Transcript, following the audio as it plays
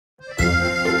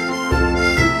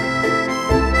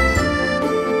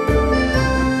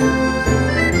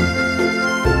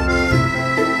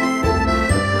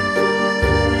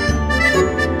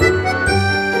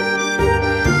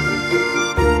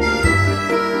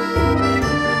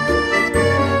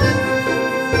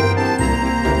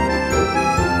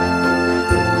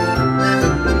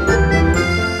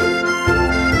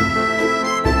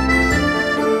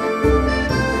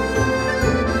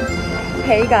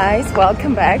guys,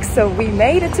 welcome back. So we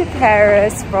made it to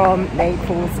Paris from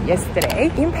Naples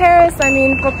yesterday. In Paris, I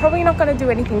mean, we're probably not going to do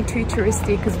anything too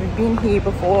touristy because we've been here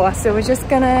before. So we're just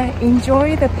gonna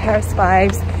enjoy the Paris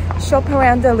vibes, shop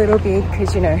around a little bit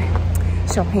because, you know,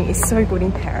 shopping is so good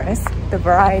in Paris. The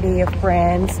variety of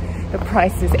brands, the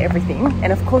prices, everything.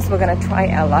 And of course, we're gonna try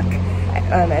our luck at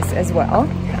Hermès as well.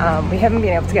 We haven't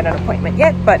been able to get an appointment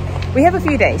yet, but we have a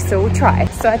few days, so we'll try.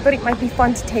 So I thought it might be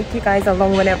fun to take you guys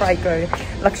along whenever I go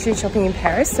luxury shopping in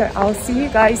Paris. So I'll see you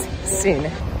guys soon.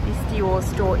 This Dior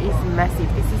store is massive.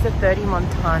 This is a 30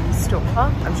 Montaigne store.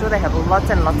 I'm sure they have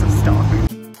lots and lots of stock.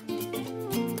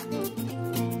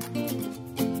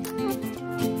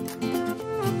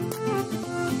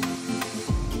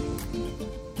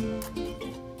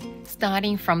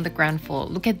 Starting from the ground floor,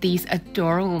 look at these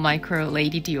adorable micro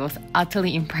Lady Diors,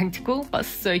 utterly impractical but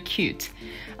so cute,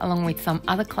 along with some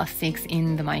other classics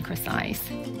in the micro size.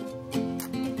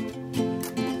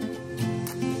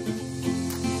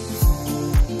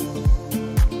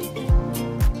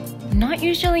 Not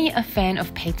usually a fan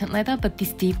of patent leather, but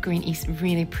this deep green is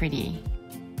really pretty.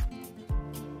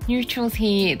 Neutrals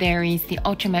here, there is the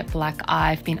ultra matte black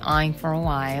I've been eyeing for a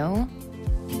while.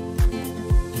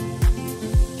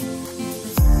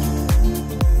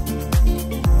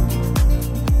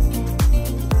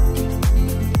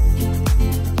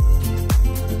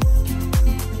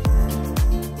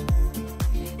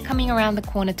 Around the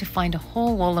corner to find a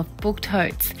whole wall of book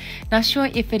totes. Not sure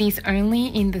if it is only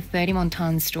in the 30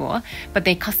 Montaigne store, but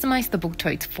they customize the book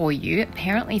totes for you.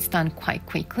 Apparently it's done quite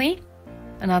quickly.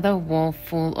 Another wall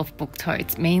full of book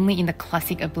totes, mainly in the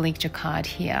classic oblique jacquard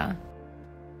here.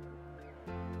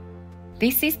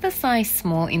 This is the size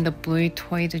small in the blue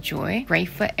Toy de Joy, great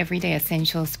for everyday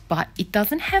essentials, but it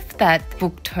doesn't have that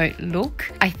book tote look.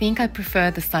 I think I prefer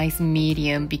the size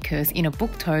medium because in a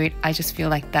book tote, I just feel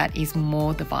like that is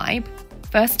more the vibe.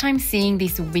 First time seeing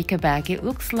this wicker bag, it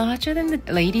looks larger than the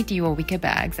Lady Dior wicker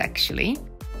bags actually.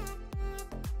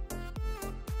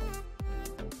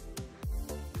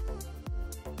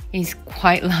 It is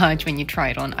quite large when you try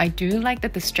it on. I do like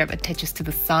that the strap attaches to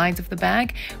the sides of the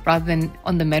bag rather than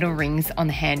on the metal rings on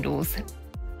the handles.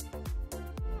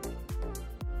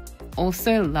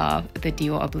 Also love the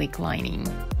Dior oblique lining.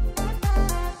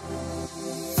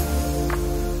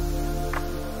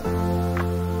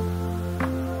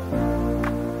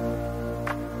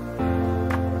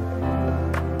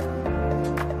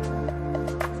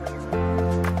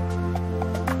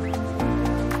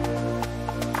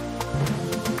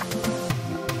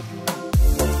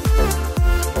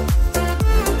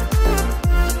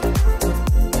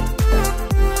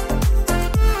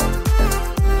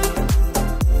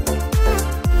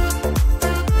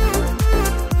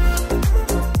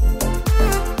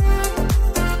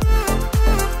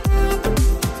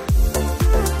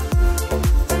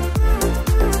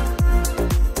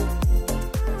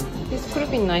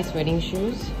 Nice wedding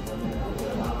shoes.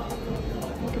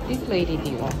 Look at this Lady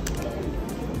Dior.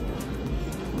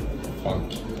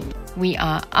 Funky. We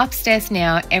are upstairs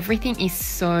now. Everything is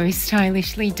so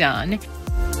stylishly done.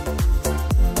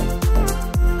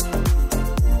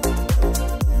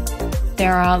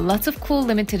 There are lots of cool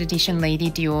limited edition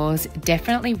Lady Diors.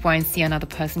 Definitely won't see another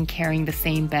person carrying the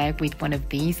same bag with one of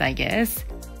these, I guess.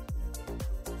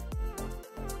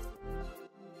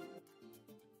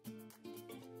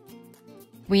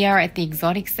 We are at the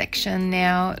exotic section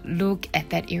now. Look at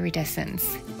that iridescence.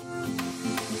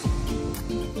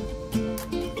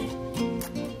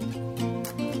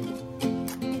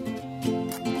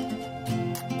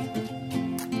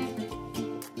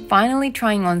 Finally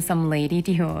trying on some Lady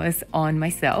Diors on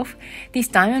myself. This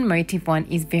diamond motif one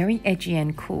is very edgy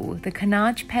and cool. The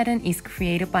canage pattern is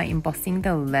created by embossing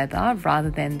the leather rather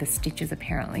than the stitches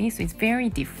apparently, so it's very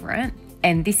different.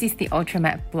 And this is the ultra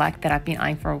matte black that I've been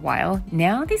eyeing for a while.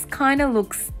 Now this kind of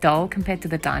looks dull compared to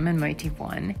the diamond motif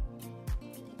one.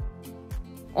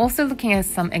 Also looking at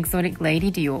some exotic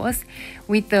Lady Diors.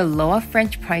 With the lower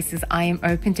French prices, I am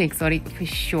open to exotic for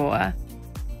sure.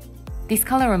 This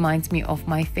color reminds me of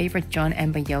my favorite John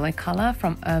Amber yellow color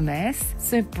from Hermès.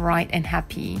 So bright and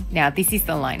happy. Now this is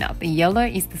the lineup. The yellow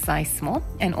is the size small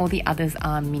and all the others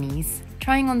are minis.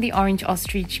 Trying on the orange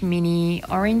ostrich mini.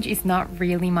 Orange is not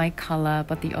really my color,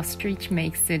 but the ostrich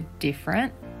makes it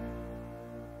different.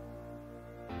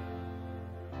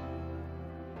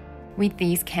 With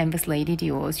these canvas Lady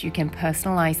Diors, you can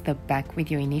personalize the back with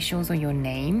your initials or your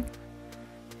name.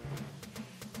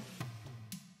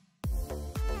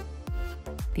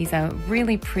 These are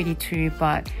really pretty too,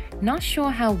 but not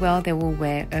sure how well they will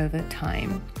wear over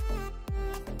time.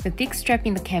 The thick strap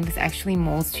in the canvas actually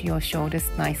molds to your shoulders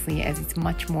nicely as it's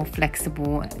much more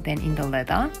flexible than in the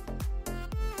leather.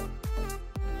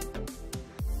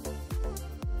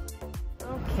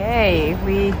 Okay,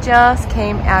 we just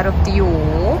came out of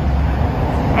Dior,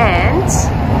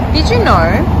 and did you know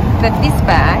that this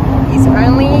bag is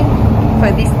only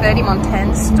for this 30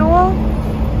 Montaigne store?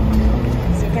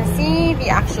 So you can see the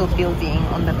actual building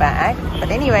on the bag.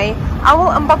 But anyway, I will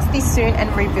unbox this soon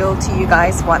and reveal to you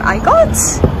guys what I got.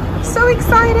 So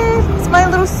excited! It's my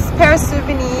little pair of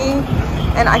souvenir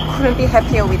and I couldn't be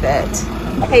happier with it.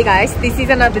 Hey guys, this is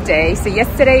another day. So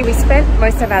yesterday we spent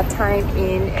most of our time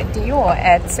in Dior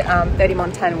at 30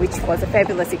 Montaigne, which was a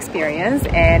fabulous experience,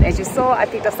 and as you saw, I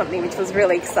picked up something which was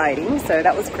really exciting, so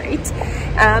that was great.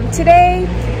 Today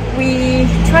we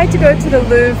tried to go to the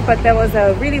Louvre, but there was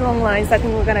a really long line, so I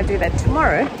think we're going to do that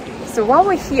tomorrow. So while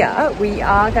we're here, we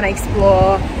are going to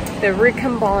explore the Rue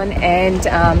Cambon and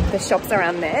the shops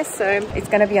around there. So it's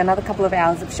going to be another couple of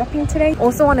hours of shopping today.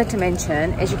 Also wanted to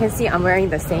mention, as you can see, I'm wearing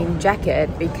the same jacket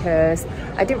because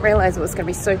I didn't realize it was going to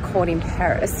be so cold in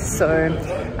Paris. So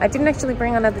I didn't actually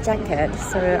bring another jacket.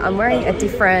 So I'm wearing a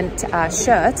different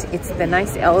shirt. It's the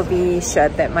nice LV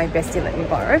shirt that my bestie let me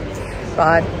borrow.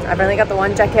 But I've only got the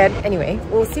one jacket. Anyway,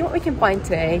 we'll see what we can find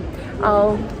today.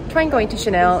 I'll try and go into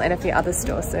Chanel and a few other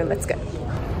stores. So let's go.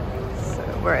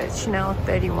 We're at Chanel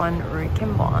 31 Rue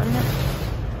Cambon.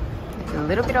 It's a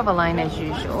little bit of a line as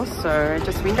usual, so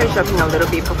just window shopping a little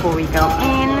bit before we go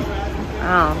in.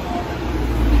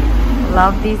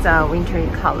 Love these wintry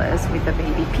colors with the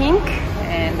baby pink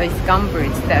and those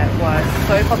gumboots that was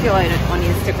so populated on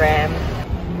Instagram.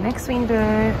 Next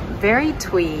window, very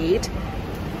tweed,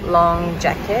 long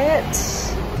jacket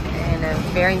and a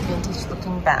very vintage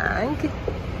looking bag.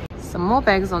 Some more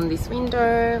bags on this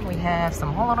window. We have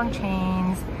some hold-on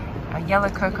chains, a yellow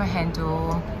cocoa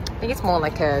handle. I think it's more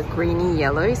like a greeny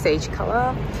yellow sage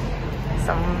color.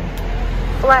 Some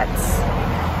flats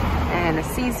and a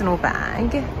seasonal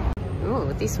bag.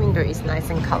 Ooh, this window is nice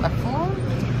and colorful.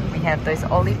 We have those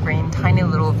olive green tiny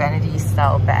little vanity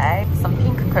style bags, some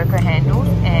pink cocoa handles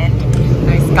and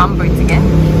those gumboots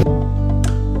again.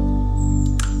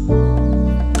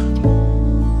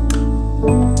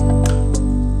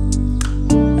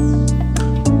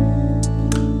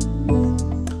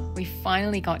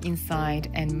 Finally got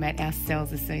inside and met our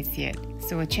sales associate.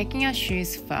 So we're checking our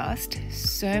shoes first.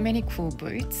 So many cool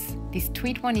boots. This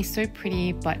tweed one is so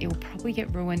pretty, but it will probably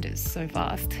get ruined so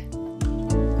fast.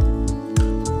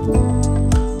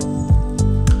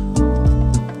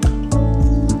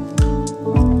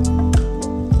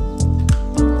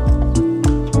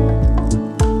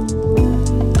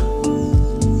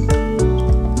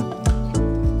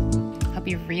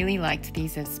 Really liked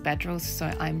these as spadrilles,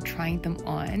 so I'm trying them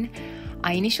on.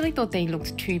 I initially thought they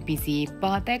looked too busy,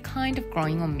 but they're kind of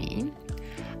growing on me.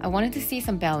 I wanted to see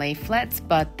some ballet flats,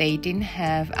 but they didn't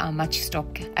have much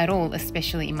stock at all,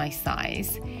 especially in my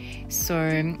size. So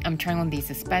I'm trying on these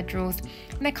as spadrilles,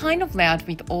 and they're kind of loud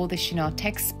with all the Chanel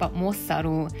text, but more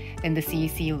subtle than the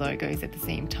CEC logos at the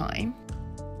same time.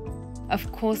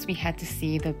 Of course, we had to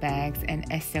see the bags and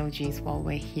SLGs while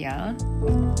we're here.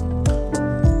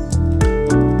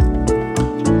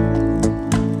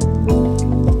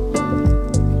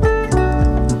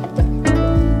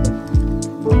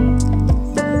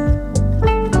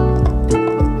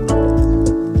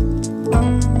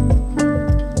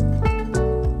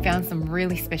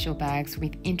 Really special bags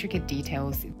with intricate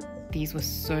details. These were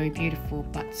so beautiful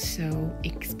but so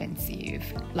expensive,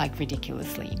 like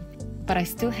ridiculously. But I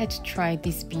still had to try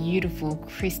this beautiful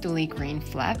crystally green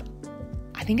flap.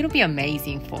 I think it'll be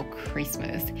amazing for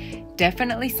Christmas.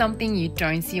 Definitely something you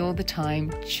don't see all the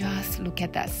time. Just look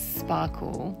at that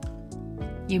sparkle.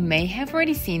 You may have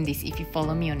already seen this if you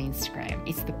follow me on Instagram.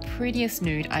 It's the prettiest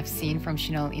nude I've seen from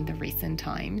Chanel in the recent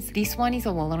times. This one is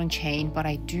a wallet on chain, but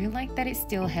I do like that it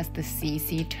still has the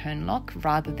CC turn lock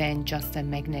rather than just a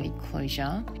magnetic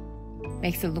closure.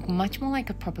 Makes it look much more like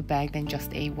a proper bag than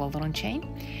just a wallet on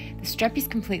chain. The strap is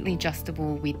completely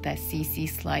adjustable with the CC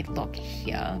slide lock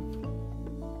here.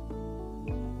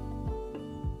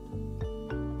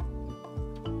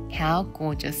 How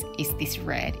gorgeous is this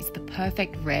red? It's the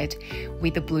perfect red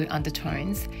with the blue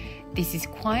undertones. This is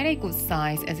quite a good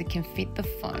size as it can fit the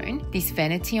phone. This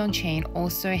vanity on chain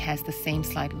also has the same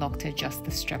slide lock to adjust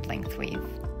the strap length with.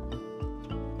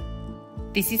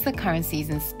 This is the current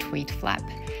season's tweed flap.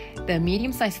 The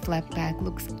medium-sized flap bag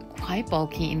looks quite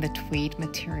bulky in the tweed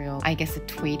material. I guess the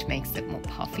tweed makes it more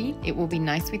puffy. It will be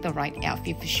nice with the right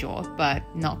outfit for sure, but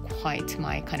not quite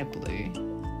my kind of blue.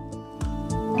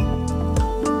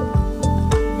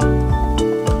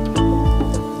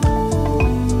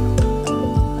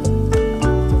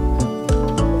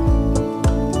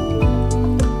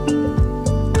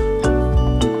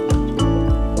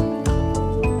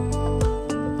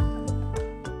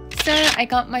 I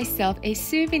got myself a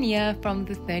souvenir from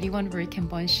the 31 Rue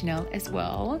Cambon Chanel as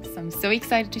well. So I'm so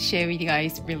excited to share with you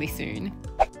guys really soon.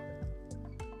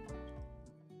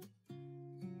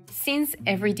 Since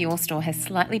every Dior store has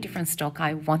slightly different stock,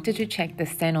 I wanted to check the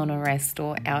Saint Honoré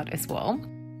store out as well.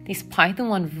 This python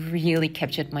one really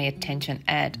captured my attention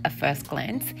at a first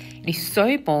glance. It is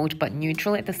so bold but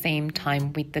neutral at the same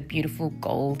time with the beautiful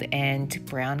gold and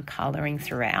brown colouring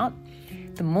throughout.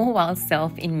 The more wild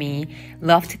self in me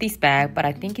loved this bag, but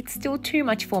I think it's still too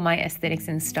much for my aesthetics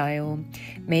and style.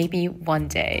 Maybe one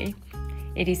day.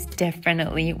 It is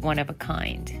definitely one of a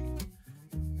kind.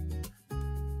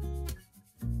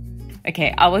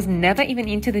 Okay, I was never even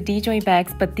into the DJoy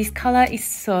bags, but this color is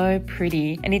so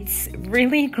pretty and it's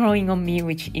really growing on me,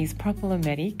 which is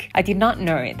problematic. I did not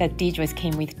know that DJoys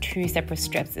came with two separate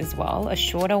straps as well, a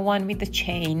shorter one with the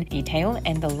chain detail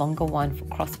and the longer one for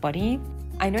crossbody.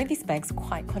 I know this bag's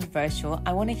quite controversial.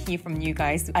 I want to hear from you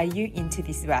guys. Are you into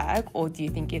this bag or do you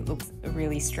think it looks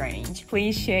really strange?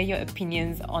 Please share your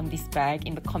opinions on this bag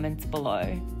in the comments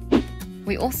below.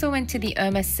 We also went to the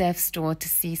Hermès store to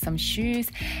see some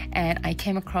shoes, and I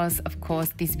came across, of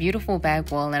course, this beautiful bag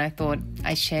wall, and I thought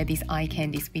I'd share these eye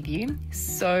candies with you.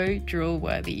 So drool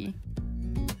worthy.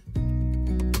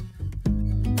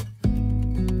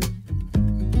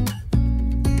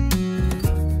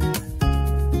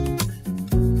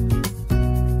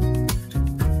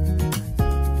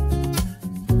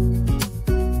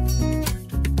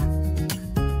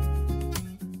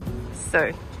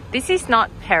 So this is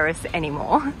not Paris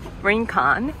anymore. We're in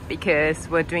Cannes because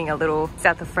we're doing a little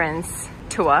South of France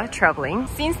tour traveling.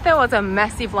 Since there was a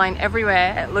massive line everywhere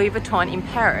at Louis Vuitton in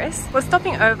Paris, we're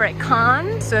stopping over at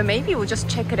Cannes, so maybe we'll just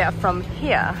check it out from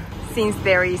here since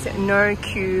there is no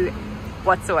queue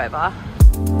whatsoever.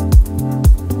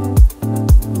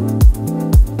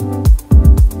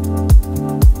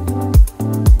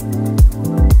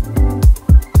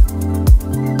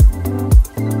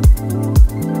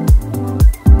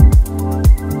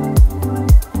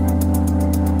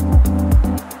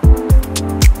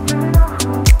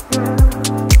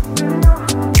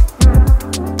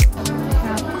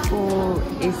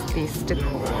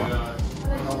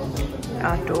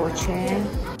 Outdoor chair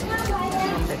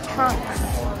and the trunks.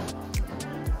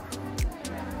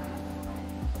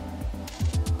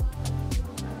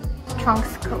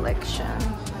 Trunks collection.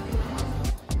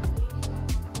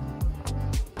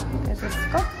 There's a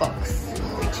Scott box,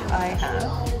 which I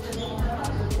have.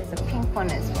 There's a pink one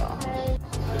as well.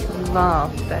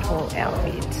 Love that whole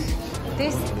outfit.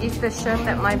 This is the shirt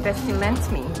that my bestie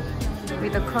lent me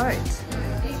with a coat.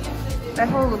 That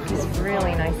whole look is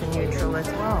really nice and neutral as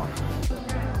well.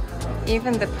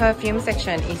 Even the perfume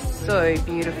section is so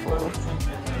beautiful.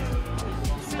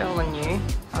 Spell on you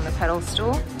on the pedal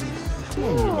stool.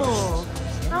 Ooh,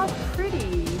 how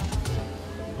pretty.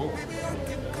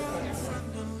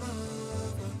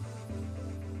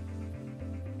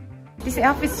 This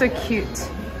outfit's so cute.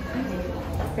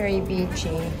 Very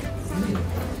beachy.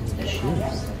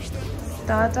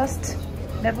 Stardust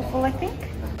Liverpool, I think.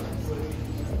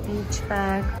 Beach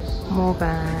bag, more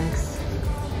bags.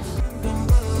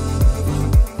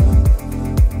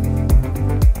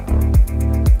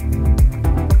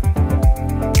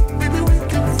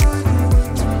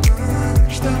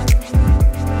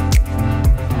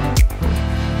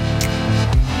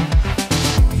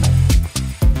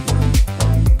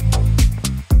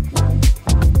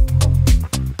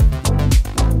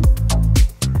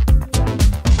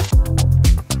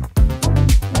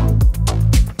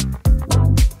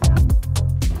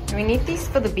 We need these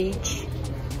for the beach.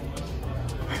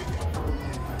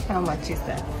 How much is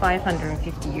that?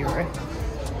 550 euro.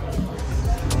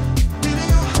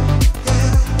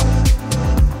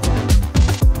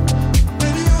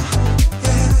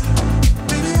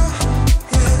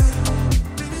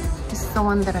 This is the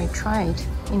one that I tried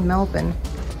in Melbourne.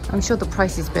 I'm sure the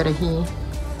price is better here.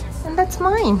 And that's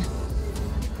mine.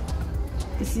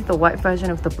 This is the white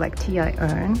version of the black tea I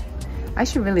own. I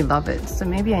should really love it, so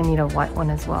maybe I need a white one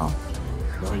as well.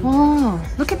 Oh,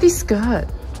 look at this skirt.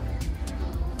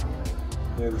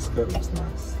 Yeah, the skirt looks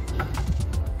nice.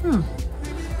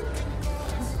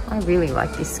 I really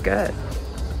like this skirt.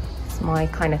 It's my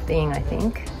kind of thing, I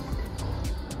think.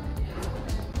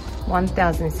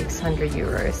 1,600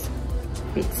 euros.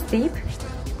 Bit steep.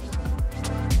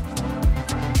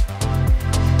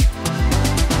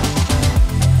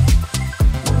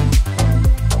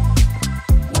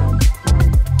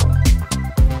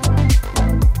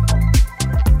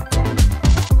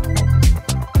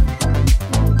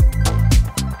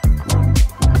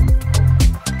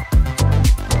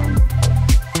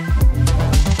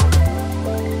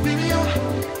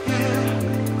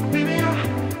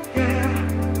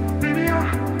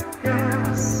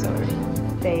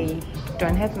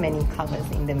 don't have many colors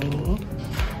in the mini.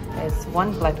 There's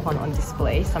one black one on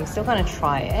display, so I'm still gonna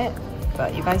try it.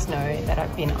 But you guys know that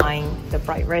I've been eyeing the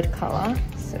bright red color,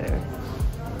 so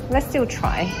let's still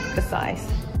try the size.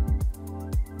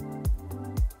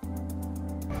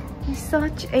 It's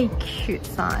such a cute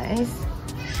size.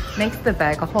 Makes the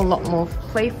bag a whole lot more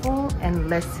playful and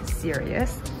less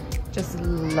serious. Just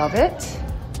love it.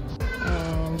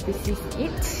 And this is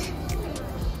it.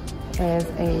 There's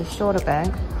a shorter bag.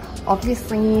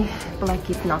 Obviously, black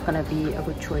is not gonna be a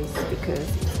good choice because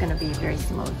it's gonna be very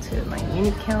similar to my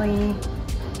Munich Kelly.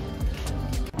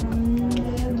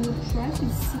 The price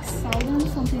is 6,000,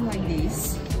 something like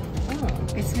this. Oh,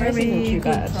 it's very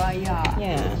good price, yeah.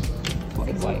 Yeah.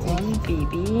 The white one,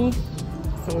 BB.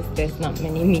 Since there's not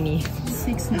many mini.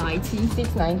 690.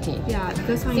 690. Yeah,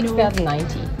 because I know.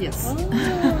 6,090. Yes.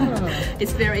 Oh.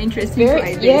 It's very interesting.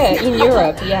 Yeah, in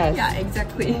Europe, yes. Yeah,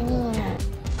 exactly. Oh.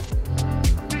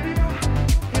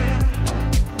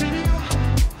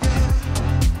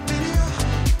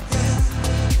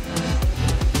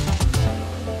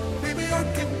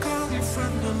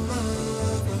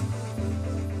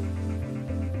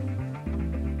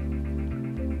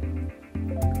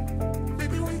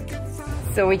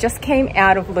 So we just came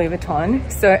out of Louis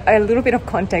Vuitton. So a little bit of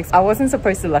context, I wasn't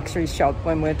supposed to luxury shop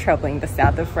when we were traveling the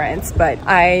south of France, but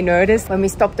I noticed when we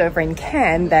stopped over in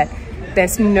Cannes that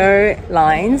there's no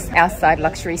lines outside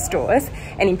luxury stores,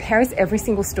 and in Paris every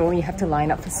single store you have to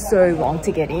line up for so long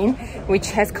to get in,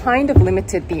 which has kind of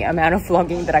limited the amount of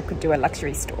vlogging that I could do at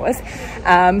luxury stores.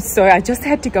 So I just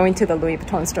had to go into the Louis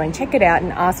Vuitton store and check it out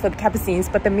and ask for the capucines,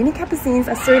 but the mini capucines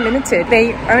are so limited.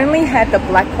 They only had the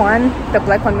black one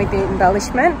with the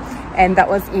embellishment, and that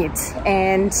was it.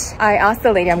 And I asked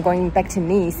the lady, I'm going back to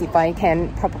Nice, if I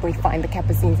can probably find the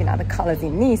capucines in other colors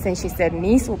in Nice, and she said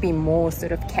Nice will be more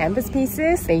sort of canvas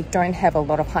pieces. They don't have a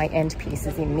lot of high-end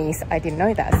pieces in Nice. I didn't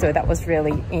know that, so that was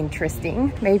really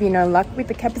interesting. Maybe no luck with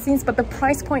the capucines, but the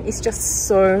price point is just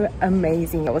so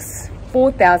amazing. It was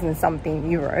 4,000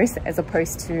 something euros as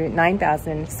opposed to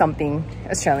 9,000 something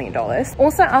Australian dollars.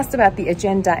 Also asked about the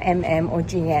Agenda MM or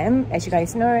GM. As you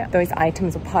guys know, those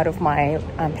items were part of my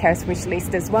Paris wish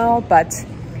list as well, but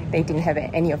they didn't have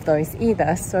any of those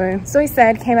either. So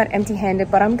sad, came out empty-handed,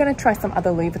 but I'm gonna try some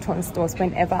other Louis Vuitton stores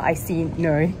whenever I see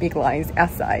no big lines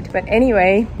outside. But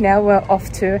anyway, now we're off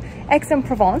to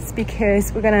Aix-en-Provence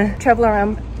because we're gonna travel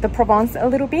around the Provence a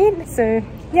little bit. So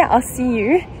yeah, I'll see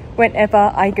you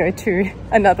whenever I go to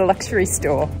another luxury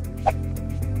store.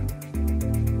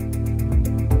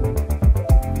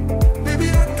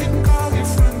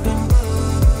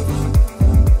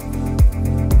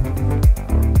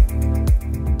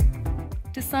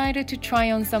 Decided to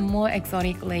try on some more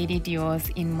exotic Lady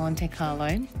Diors in Monte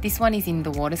Carlo. This one is in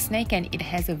the water snake and it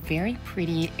has a very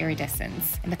pretty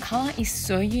iridescence. And the color is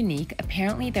so unique.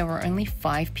 Apparently there were only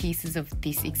 5 pieces of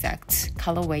this exact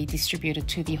colorway distributed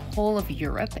to the whole of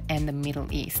Europe and the Middle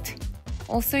East.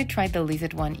 Also tried the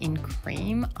lizard one in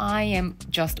cream. I am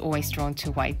just always drawn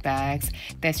to white bags.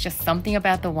 There's just something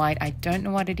about the white. I don't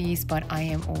know what it is, but I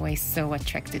am always so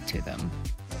attracted to them.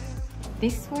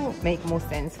 This will make more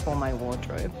sense for my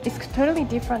wardrobe. It's totally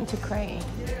different to Cray.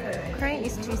 Cray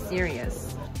is too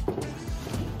serious.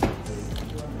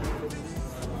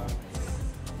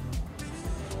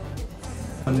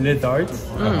 On leather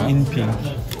in pink.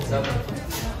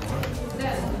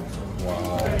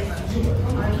 Wow.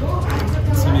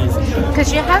 It's amazing.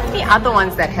 Because you have the other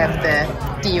ones that have the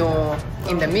Dior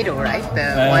in the middle, right?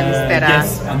 The ones that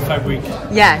yes, and fabric.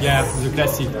 Yes. Yeah, the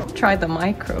classic. Try the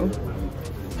micro.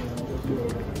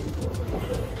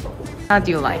 How do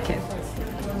you like it?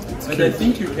 But I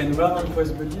think you can wear on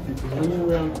crossbody because when you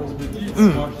wear on crossbody, it's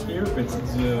not here, but it's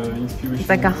the inspiration. It's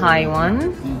like a high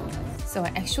one. So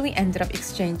I actually ended up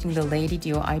exchanging the Lady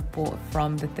Dior I bought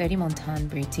from the 30 Montaigne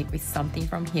boutique with something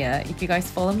from here. If you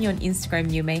guys follow me on Instagram,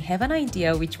 you may have an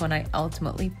idea which one I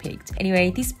ultimately picked.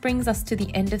 Anyway, this brings us to the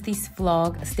end of this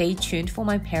vlog. Stay tuned for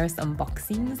my Paris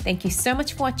unboxings. Thank you so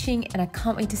much for watching and I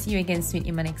can't wait to see you again soon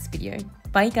in my next video.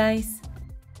 Bye guys!